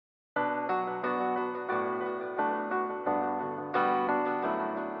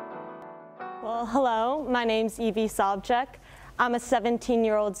Well, hello, my name's Evie Sobczak. I'm a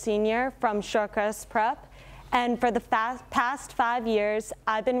 17-year-old senior from Shorecrest Prep, and for the past 5 years,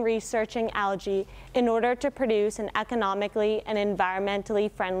 I've been researching algae in order to produce an economically and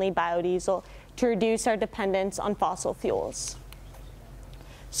environmentally friendly biodiesel to reduce our dependence on fossil fuels.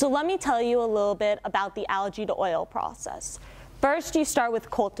 So let me tell you a little bit about the algae to oil process. First, you start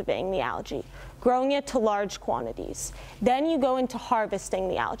with cultivating the algae, growing it to large quantities. Then you go into harvesting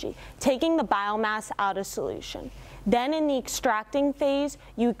the algae, taking the biomass out of solution. Then in the extracting phase,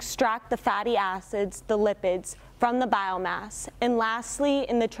 you extract the fatty acids, the lipids, from the biomass. And lastly,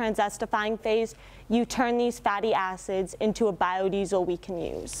 in the transestifying phase, you turn these fatty acids into a biodiesel we can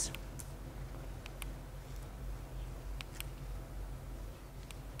use.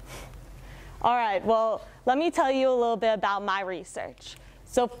 All right, well, let me tell you a little bit about my research.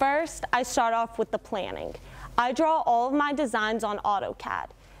 So first, I start off with the planning. I draw all of my designs on AutoCAD.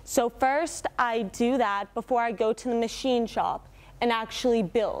 So first, I do that before I go to the machine shop and actually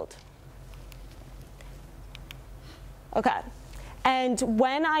build. Okay, and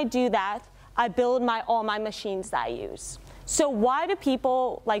when I do that, I build all my machines that I use. So why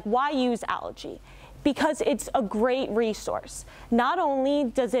use algae? Because it's a great resource. Not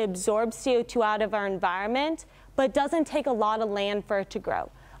only does it absorb CO2 out of our environment, but it doesn't take a lot of land for it to grow.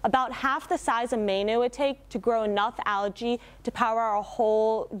 About half the size of Maine it would take to grow enough algae to power our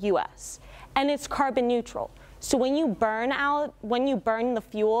whole US. And it's carbon neutral. So when you burn the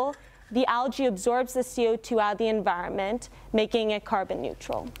fuel, the algae absorbs the CO2 out of the environment, making it carbon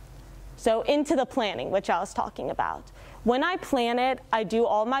neutral. So into the planning, which I was talking about. When I plan it, I do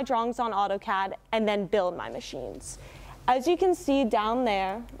all my drawings on AutoCAD and then build my machines. As you can see down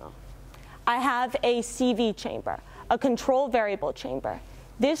there, I have a CV chamber, a control variable chamber.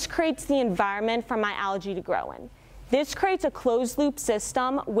 This creates the environment for my algae to grow in. This creates a closed loop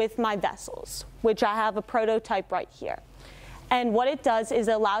system with my vessels, which I have a prototype right here. And what it does is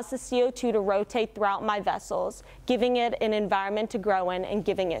it allows the CO2 to rotate throughout my vessels, giving it an environment to grow in and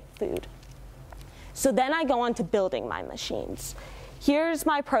giving it food. So then I go on to building my machines. Here's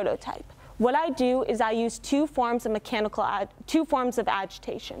my prototype. What I do is I use two forms of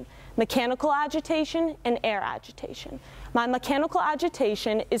agitation, mechanical agitation and air agitation. My mechanical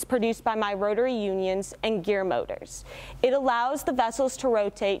agitation is produced by my rotary unions and gear motors. It allows the vessels to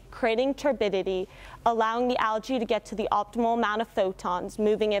rotate, creating turbidity, allowing the algae to get to the optimal amount of photons,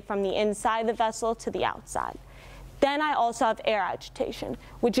 moving it from the inside of the vessel to the outside. Then I also have air agitation,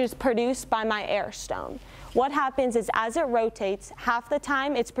 which is produced by my air stone. What happens is as it rotates, half the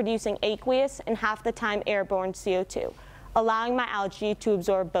time it's producing aqueous and half the time airborne CO2, allowing my algae to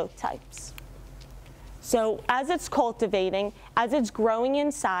absorb both types. So as it's cultivating, as it's growing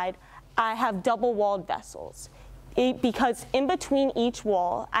inside, I have double-walled vessels. Because in between each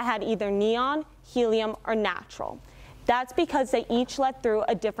wall, I had either neon, helium, or natural. That's because they each let through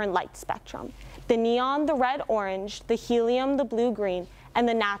a different light spectrum. The neon, the red-orange, the helium, the blue-green, and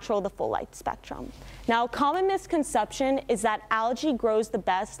the natural, the full light spectrum. Now, a common misconception is that algae grows the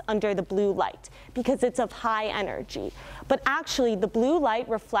best under the blue light because it's of high energy. But actually, the blue light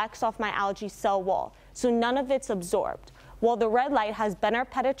reflects off my algae cell wall, so none of it's absorbed, while the red light has better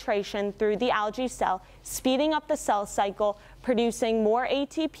penetration through the algae cell, speeding up the cell cycle, producing more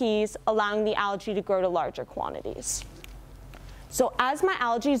ATPs, allowing the algae to grow to larger quantities. So as my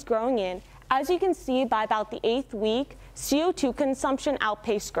algae is growing in, as you can see, by about the 8th week, CO2 consumption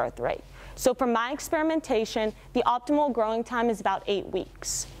outpaced growth rate. So from my experimentation, the optimal growing time is about 8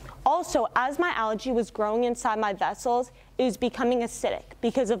 weeks. Also, as my algae was growing inside my vessels, it was becoming acidic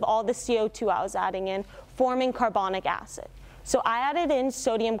because of all the CO2 I was adding in, forming carbonic acid. So I added in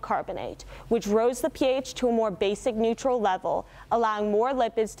sodium carbonate, which rose the pH to a more basic neutral level, allowing more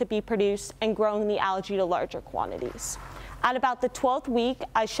lipids to be produced and growing the algae to larger quantities. At about the 12th week,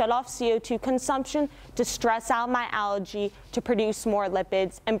 I shut off CO2 consumption to stress out my algae to produce more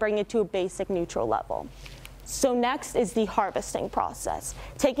lipids and bring it to a basic neutral level. So next is the harvesting process,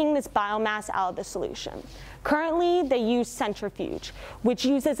 taking this biomass out of the solution. Currently, they use centrifuge, which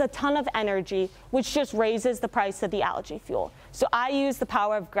uses a ton of energy, which just raises the price of the algae fuel. So I use the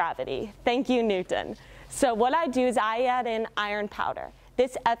power of gravity. Thank you, Newton. So what I do is I add in iron powder.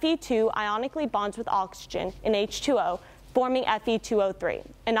 This Fe2 ionically bonds with oxygen in H2O, forming Fe2O3,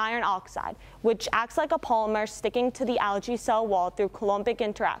 an iron oxide, which acts like a polymer sticking to the algae cell wall through Coulombic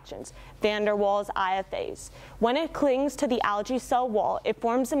interactions, van der Waals, IFAs. When it clings to the algae cell wall, it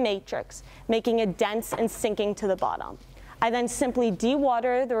forms a matrix, making it dense and sinking to the bottom. I then simply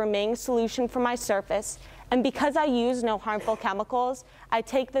dewater the remaining solution from my surface, and because I use no harmful chemicals, I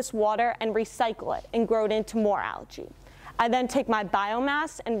take this water and recycle it and grow it into more algae. I then take my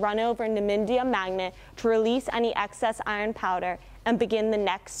biomass and run over an neodymium magnet to release any excess iron powder and begin the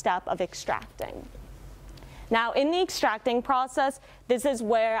next step of extracting. Now, in the extracting process, this is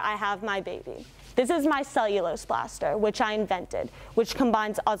where I have my baby. This is my cellulose plaster, which I invented, which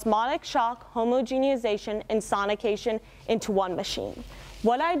combines osmotic shock, homogenization, and sonication into one machine.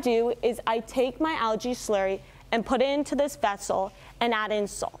 What I do is I take my algae slurry and put it into this vessel and add in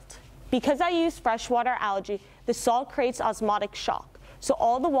salt. Because I use freshwater algae, the salt creates osmotic shock. So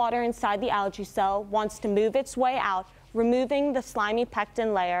all the water inside the algae cell wants to move its way out, removing the slimy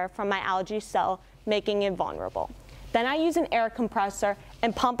pectin layer from my algae cell, making it vulnerable. Then I use an air compressor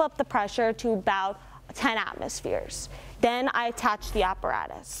and pump up the pressure to about 10 atmospheres. Then I attach the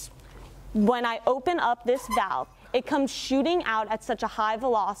apparatus. When I open up this valve, it comes shooting out at such a high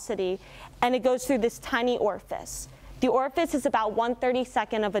velocity, and it goes through this tiny orifice. The orifice is about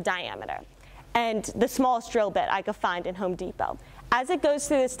 1/32 of a diameter, and the smallest drill bit I could find in Home Depot. As it goes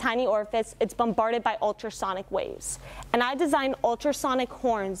through this tiny orifice, it's bombarded by ultrasonic waves. And I designed ultrasonic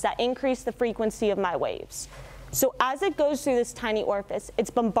horns that increase the frequency of my waves. So as it goes through this tiny orifice, it's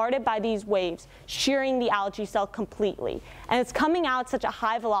bombarded by these waves, shearing the algae cell completely. And it's coming out at such a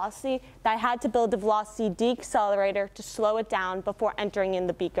high velocity that I had to build a velocity deaccelerator to slow it down before entering in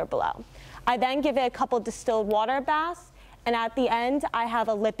the beaker below. I then give it a couple distilled water baths, and at the end, I have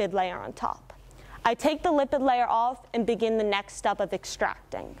a lipid layer on top. I take the lipid layer off and begin the next step of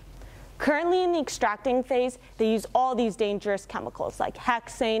extracting. Currently in the extracting phase, they use all these dangerous chemicals like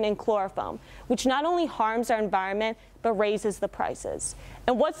hexane and chloroform, which not only harms our environment, but raises the prices.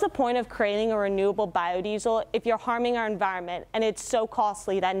 And what's the point of creating a renewable biodiesel if you're harming our environment and it's so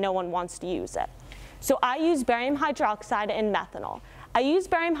costly that no one wants to use it? So I use barium hydroxide and methanol. I use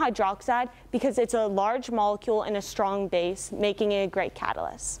barium hydroxide because it's a large molecule and a strong base, making it a great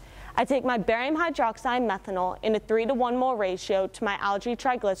catalyst. I take my barium hydroxide methanol in a 3:1 mole ratio to my algae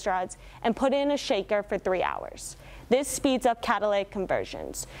triglycerides and put it in a shaker for 3 hours. This speeds up catalytic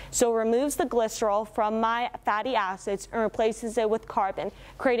conversions, so it removes the glycerol from my fatty acids and replaces it with carbon,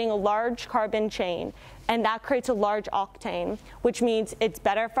 creating a large carbon chain, and that creates a large octane, which means it's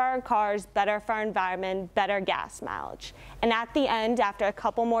better for our cars, better for our environment, better gas mileage. And at the end, after a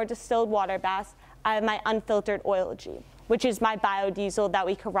couple more distilled water baths, I have my unfiltered oil-G, which is my biodiesel that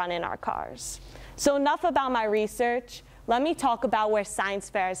we could run in our cars. So enough about my research. Let me talk about where science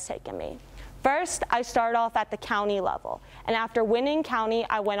fair has taken me. First, I started off at the county level, and after winning county,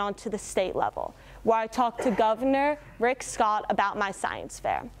 I went on to the state level, where I talked to Governor Rick Scott about my science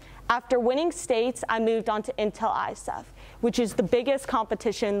fair. After winning states, I moved on to Intel ISIF, which is the biggest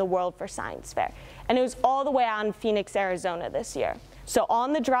competition in the world for science fair, and it was all the way out in Phoenix, Arizona this year. So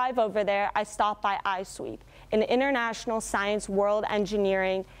on the drive over there, I stopped by ISWEEP, an International Science, World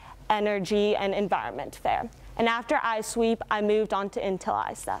Engineering, Energy, and Environment fair. And after ISWEEP, I moved on to Intel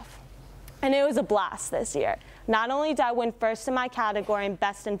ISIF. And it was a blast this year. Not only did I win first in my category and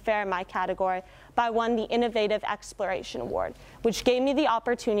best in fair in my category, but I won the Innovative Exploration Award, which gave me the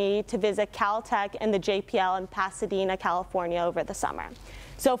opportunity to visit Caltech and the JPL in Pasadena, California over the summer.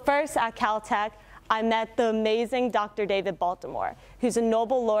 So first at Caltech, I met the amazing Dr. David Baltimore, who's a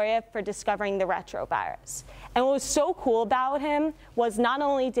Nobel laureate for discovering the retrovirus. And what was so cool about him was not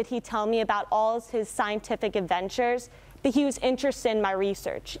only did he tell me about all of his scientific adventures, but he was interested in my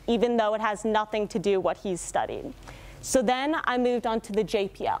research, even though it has nothing to do with what he's studied. So then I moved on to the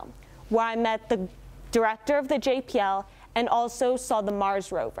JPL, where I met the director of the JPL and also saw the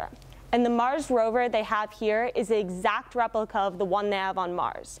Mars rover. And the Mars rover they have here is the exact replica of the one they have on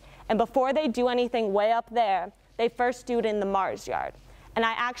Mars. And before they do anything way up there, they first do it in the Mars yard. And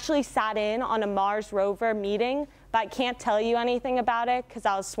I actually sat in on a Mars rover meeting, but I can't tell you anything about it because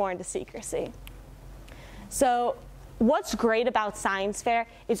I was sworn to secrecy. So what's great about science fair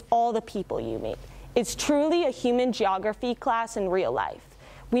is all the people you meet. It's truly a human geography class in real life.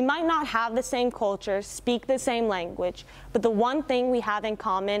 We might not have the same culture, speak the same language, but the one thing we have in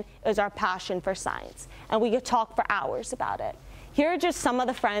common is our passion for science, and we could talk for hours about it. Here are just some of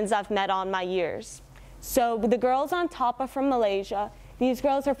the friends I've met on my years. So the girls on top are from Malaysia. These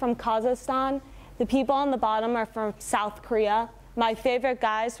girls are from Kazakhstan. The people on the bottom are from South Korea. My favorite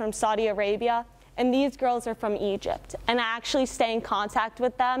guys from Saudi Arabia. And these girls are from Egypt. And I actually stay in contact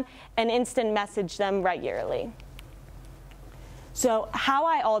with them and instant message them regularly. So how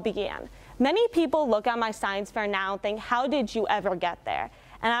I all began. Many people look at my science fair now and think, how did you ever get there?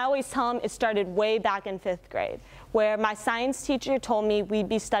 And I always tell them it started way back in 5th grade, where my science teacher told me we'd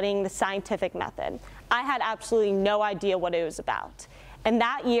be studying the scientific method. I had absolutely no idea what it was about. And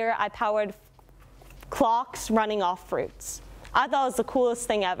that year, I powered clocks running off fruits. I thought it was the coolest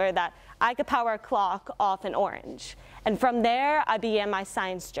thing ever that I could power a clock off an orange. And from there, I began my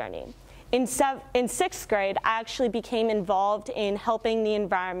science journey. In 6th grade, I actually became involved in helping the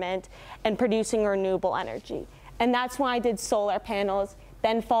environment and producing renewable energy. And that's when I did solar panels,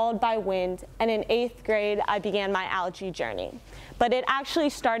 then followed by wind. And in 8th grade, I began my algae journey. But it actually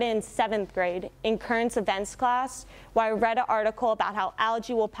started in 7th grade in current events class, where I read an article about how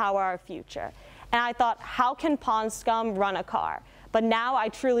algae will power our future. And I thought, how can pond scum run a car? But now I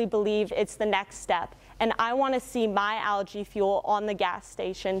truly believe it's the next step. And I want to see my algae fuel on the gas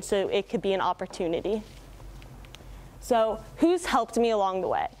station so it could be an opportunity. So who's helped me along the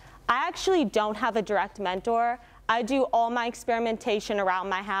way? I actually don't have a direct mentor. I do all my experimentation around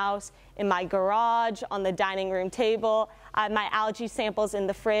my house, in my garage, on the dining room table. I have my algae samples in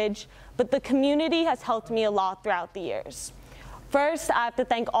the fridge. But the community has helped me a lot throughout the years. First, I have to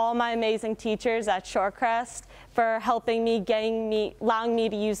thank all my amazing teachers at Shorecrest for helping me, allowing me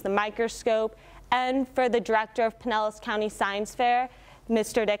to use the microscope, and for the director of Pinellas County Science Fair,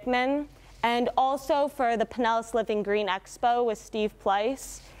 Mr. Dickman, and also for the Pinellas Living Green Expo with Steve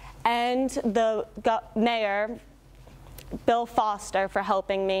Pleiss, and the mayor, Bill Foster, for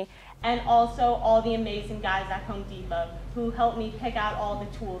helping me, and also all the amazing guys at Home Depot who helped me pick out all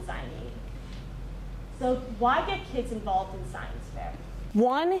the tools I need. So why get kids involved in science fair?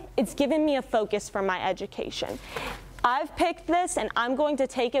 One, it's given me a focus for my education. I've picked this and I'm going to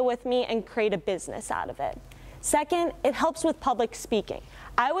take it with me and create a business out of it. Second, it helps with public speaking.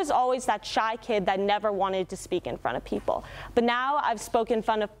 I was always that shy kid that never wanted to speak in front of people. But now I've spoken in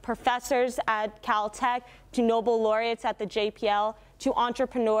front of professors at Caltech, to Nobel laureates at the JPL, to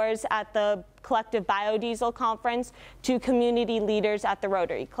entrepreneurs at the Collective Biodiesel Conference, to community leaders at the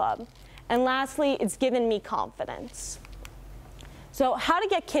Rotary Club. And lastly, it's given me confidence. So how to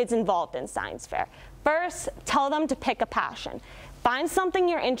get kids involved in science fair? First, tell them to pick a passion. Find something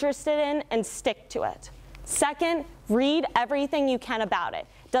you're interested in and stick to it. Second, read everything you can about it.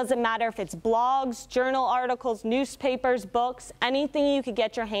 Doesn't matter if it's blogs, journal articles, newspapers, books, anything you could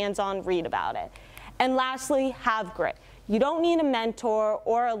get your hands on, read about it. And lastly, have grit. You don't need a mentor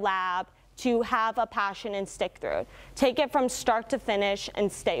or a lab to have a passion and stick through it. Take it from start to finish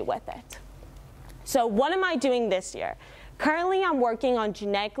and stay with it. So what am I doing this year? Currently, I'm working on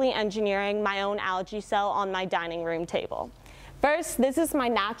genetically engineering my own algae cell on my dining room table. First, this is my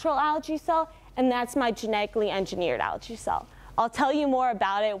natural algae cell, and that's my genetically engineered algae cell. I'll tell you more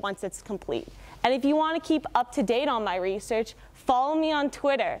about it once it's complete. And if you want to keep up to date on my research, follow me on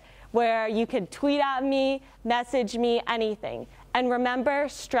Twitter, where you can tweet at me, message me, anything. And remember,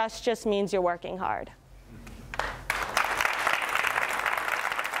 stress just means you're working hard.